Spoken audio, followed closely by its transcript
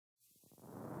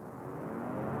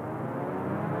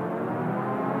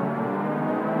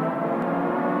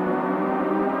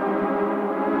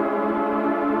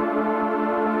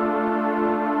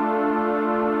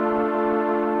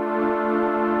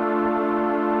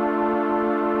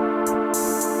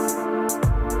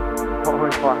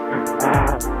fuck.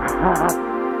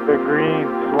 The green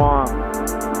swamp.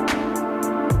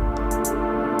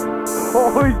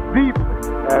 Oh, he's deep.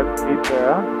 That's deep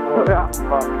there, huh? Oh, yeah.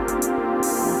 Fuck.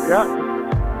 Yeah.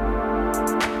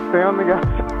 Stay on the gas.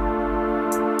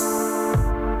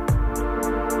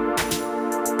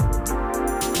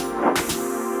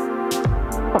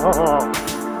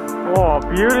 Oh,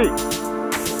 beauty.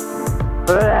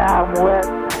 I'm wet.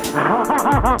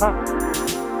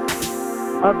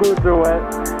 My boots are wet.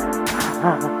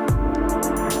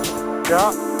 Yeah,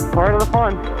 part of the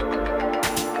fun.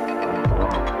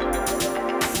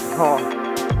 Oh,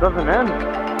 it doesn't end.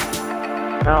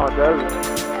 No, it doesn't.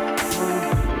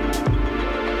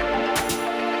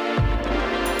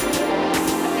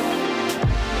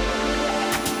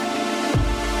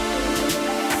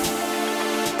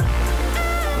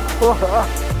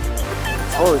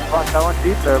 Holy fuck, that went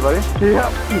deep there, buddy.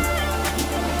 Yep.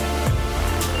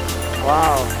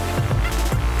 Wow.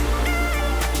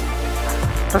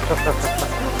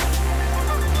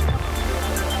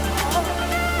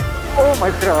 Oh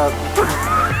my god.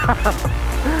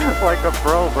 Like a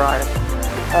pro, Brian.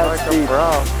 Like a bro.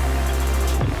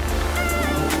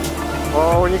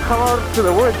 Well, when you come out to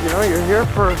the woods, you know, you're here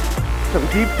for some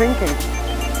deep thinking.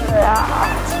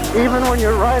 Yeah. Even when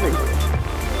you're riding.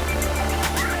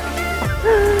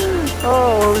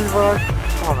 Oh, holy fuck.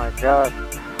 Oh my god.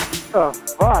 Oh,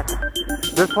 fuck.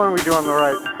 This one we do on the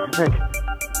right, I think.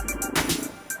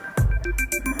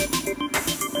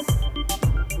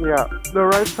 Yeah, the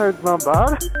right side's not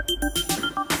bad.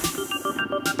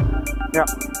 Yeah,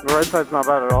 the right side's not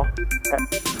bad at all. Okay.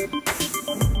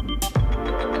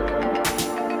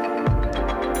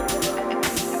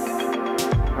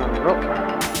 There we go.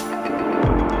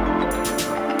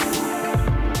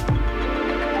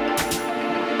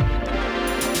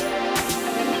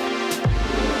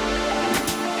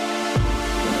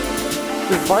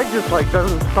 This bike just like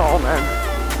doesn't stall, man.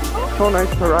 So nice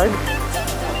to ride.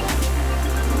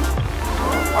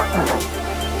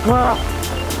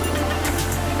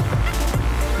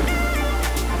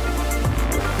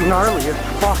 Gnarly as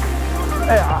fuck.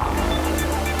 Yeah.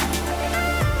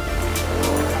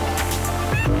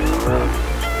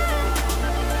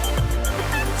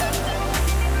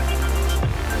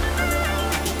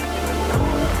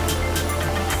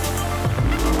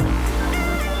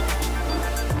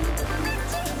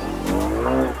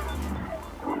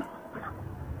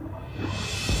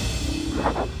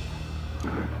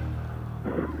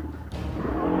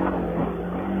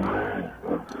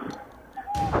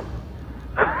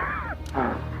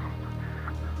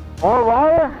 More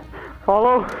wire,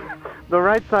 follow the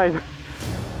right side.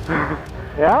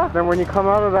 Yeah? Then when you come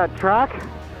out of that track,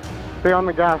 stay on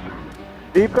the gas.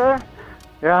 Deep there?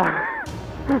 Yeah.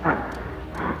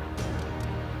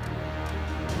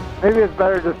 Maybe it's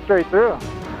better just straight through.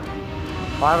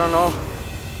 I don't know.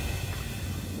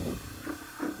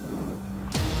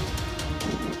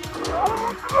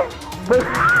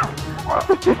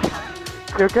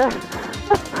 You okay?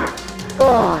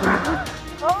 Oh.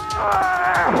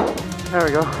 There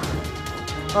we go.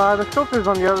 The filter's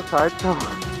on the other side, so.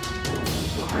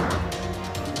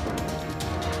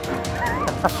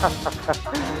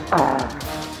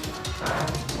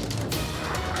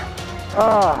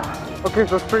 Okay,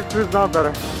 so straight through is not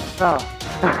better. No.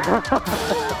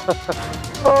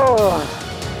 Oh.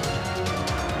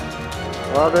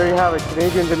 Well, there you have it,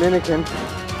 Canadian-Dominican.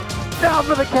 Down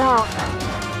for the count.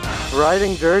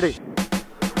 Riding dirty.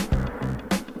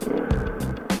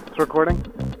 It's recording.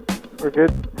 We're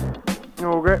good.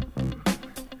 Okay.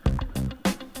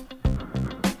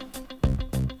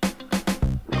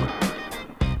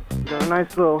 Got a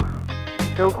nice little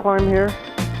hill climb here.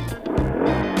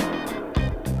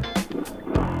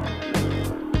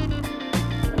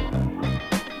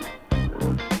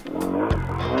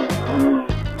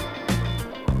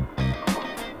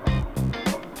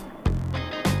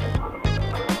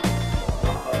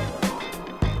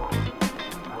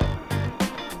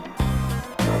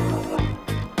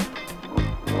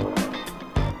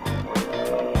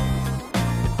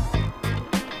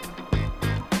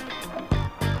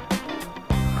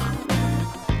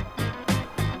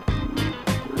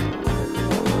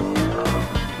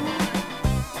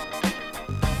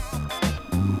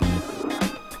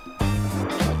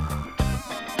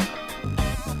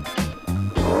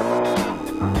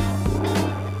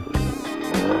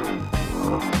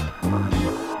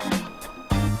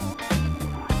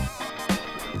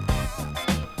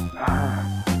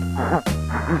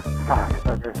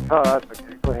 Oh, that's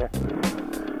okay. Go ahead.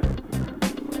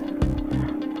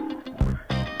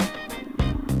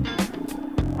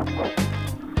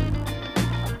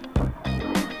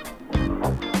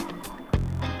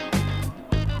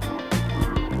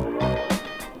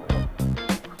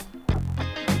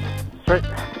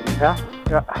 Yeah?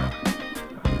 Yeah.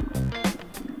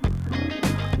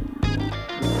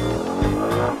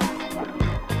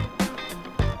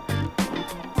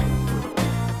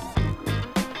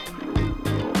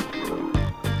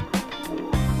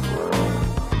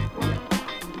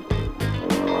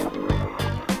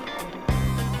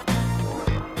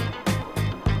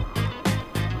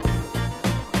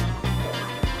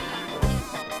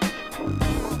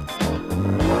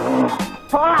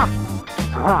 Ah!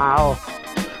 Wow.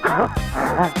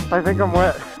 I think I'm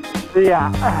wet.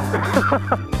 Yeah.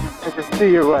 I can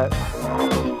see you're wet.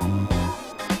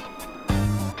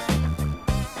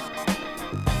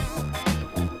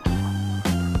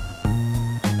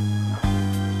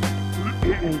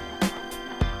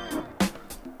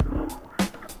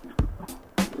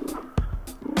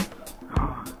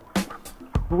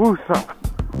 Woosa.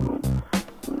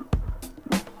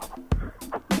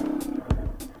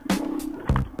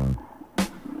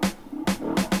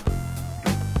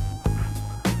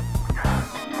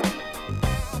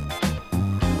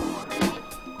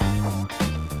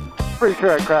 Pretty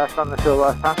sure I crashed on the hill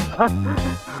last time.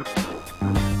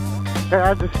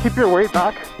 Yeah, just keep your weight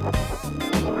back.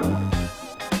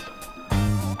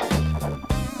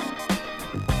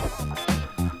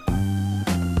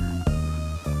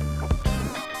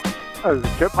 Oh, there's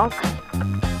a chipmunk.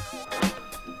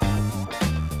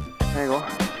 There you go.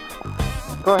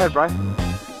 Go ahead, Bryce.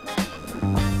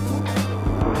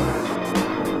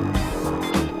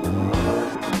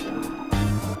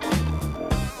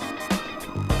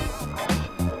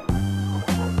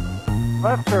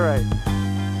 Left or right?